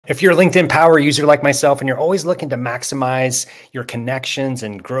If you're a LinkedIn power user like myself and you're always looking to maximize your connections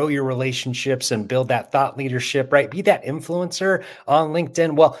and grow your relationships and build that thought leadership, right? Be that influencer on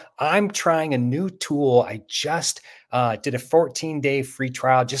LinkedIn. Well, I'm trying a new tool. I just did a 14-day free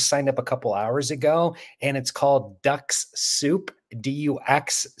trial, just signed up a couple hours ago, and it's called dux-soup.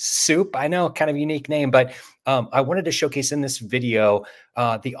 dux-soup. I know, kind of unique name, but I wanted to showcase in this video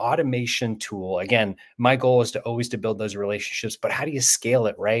the automation tool. Again, my goal is to always to build those relationships, but how do you scale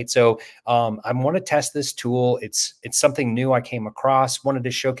it, right? So I want to test this tool. It's something new I came across, wanted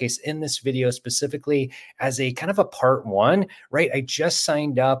to showcase in this video specifically as a kind of a part one, right? I just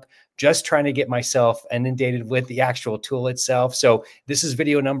signed up, just trying to get myself inundated with the actual tool itself. So this is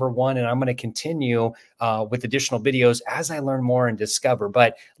video number one, and I'm going to continue with additional videos as I learn more and discover.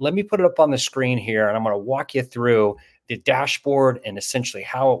 But let me put it up on the screen here, and I'm going to walk you through the dashboard and essentially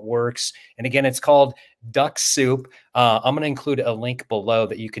how it works. And again, it's called dux-soup. I'm going to include a link below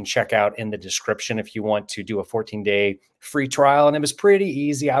that you can check out in the description if you want to do a 14-day free trial. And it was pretty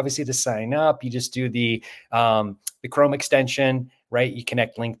easy, obviously, to sign up. You just do the Chrome extension, right? You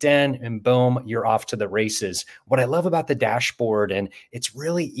connect LinkedIn and boom, you're off to the races. What I love about the dashboard, and it's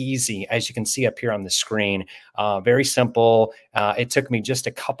really easy, as you can see up here on the screen, very simple. It took me just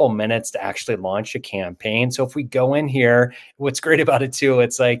a couple minutes to actually launch a campaign. So if we go in here, what's great about it too,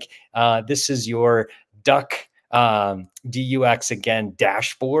 it's like, this is your DUX again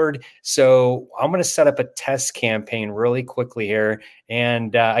dashboard. So I'm going to set up a test campaign really quickly here.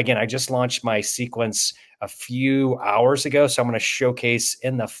 And again, I just launched my sequence a few hours ago. So I'm going to showcase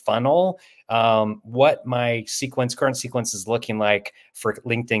in the funnel what my current sequence is looking like for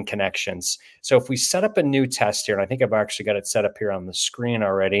LinkedIn connections. So if we set up a new test here, and I think I've actually got it set up here on the screen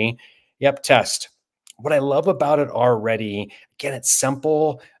already. Yep, test. What I love about it already, again, it's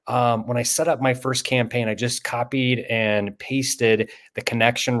simple. When I set up my first campaign, I just copied and pasted the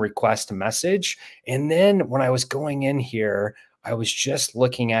connection request message. And then when I was going in here, I was just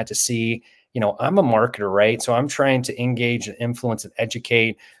looking at to see, I'm a marketer, right? So I'm trying to engage and influence and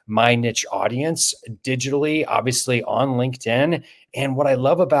educate my niche audience digitally, obviously on LinkedIn. And what I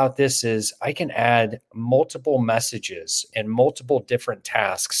love about this is I can add multiple messages and multiple different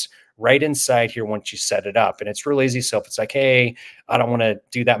tasks right inside here once you set it up. And it's real easy. So if it's like, hey, I don't want to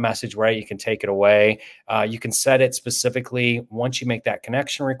do that message, right? You can take it away. You can set it specifically once you make that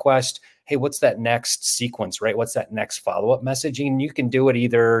connection request. Hey, what's that next sequence, right? What's that next follow-up messaging? You can do it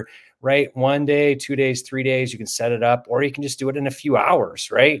either, right, 1 day, 2 days, 3 days. You can set it up, or you can just do it in a few hours,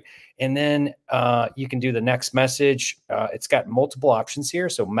 right? And then you can do the next message. It's got multiple options here.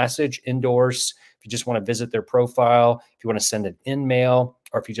 So message, endorse, if you just want to visit their profile, if you want to send an in-mail,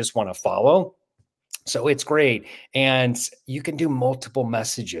 or if you just want to follow. So it's great. And you can do multiple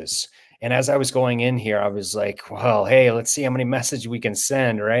messages. And as I was going in here, I was like, well, hey, let's see how many messages we can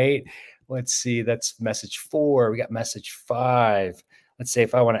send, right? Let's see, that's message 4. We got message 5. Let's say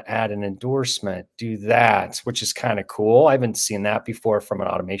if I want to add an endorsement, do that, which is kind of cool. I haven't seen that before from an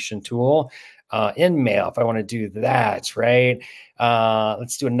automation tool. In-mail, if I want to do that, right?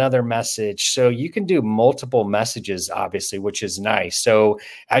 Let's do another message. So you can do multiple messages, obviously, which is nice. So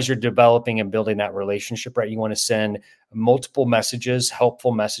as you're developing and building that relationship, right, you want to send multiple messages,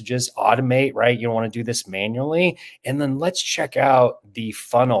 helpful messages, automate, right? You don't want to do this manually. And then let's check out the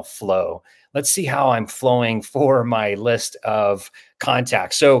funnel flow. Let's see how I'm flowing for my list of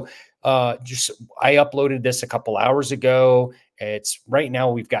contacts. So I uploaded this a couple hours ago. It's right now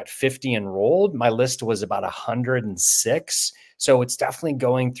we've got 50 enrolled. My list was about 106. So it's definitely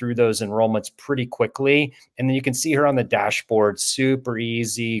going through those enrollments pretty quickly. And then you can see here on the dashboard, super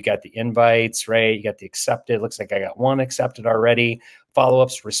easy. You got the invites, right? You got the accepted. Looks like I got one accepted already.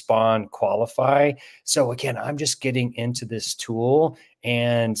 Follow-ups, respond, qualify. So again, I'm just getting into this tool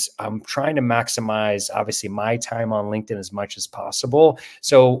and I'm trying to maximize, obviously, my time on LinkedIn as much as possible.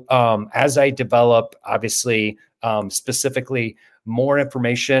 So as I develop, obviously, specifically more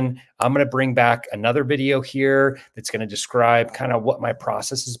information, I'm going to bring back another video here that's going to describe kind of what my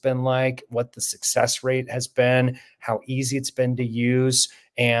process has been like, what the success rate has been, how easy it's been to use.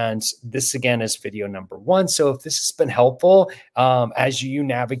 And this, again, is video number 1. So if this has been helpful, as you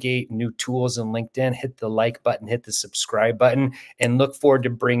navigate new tools in LinkedIn, hit the like button, hit the subscribe button, and look forward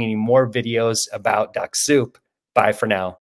to bringing you more videos about dux-soup. Bye for now.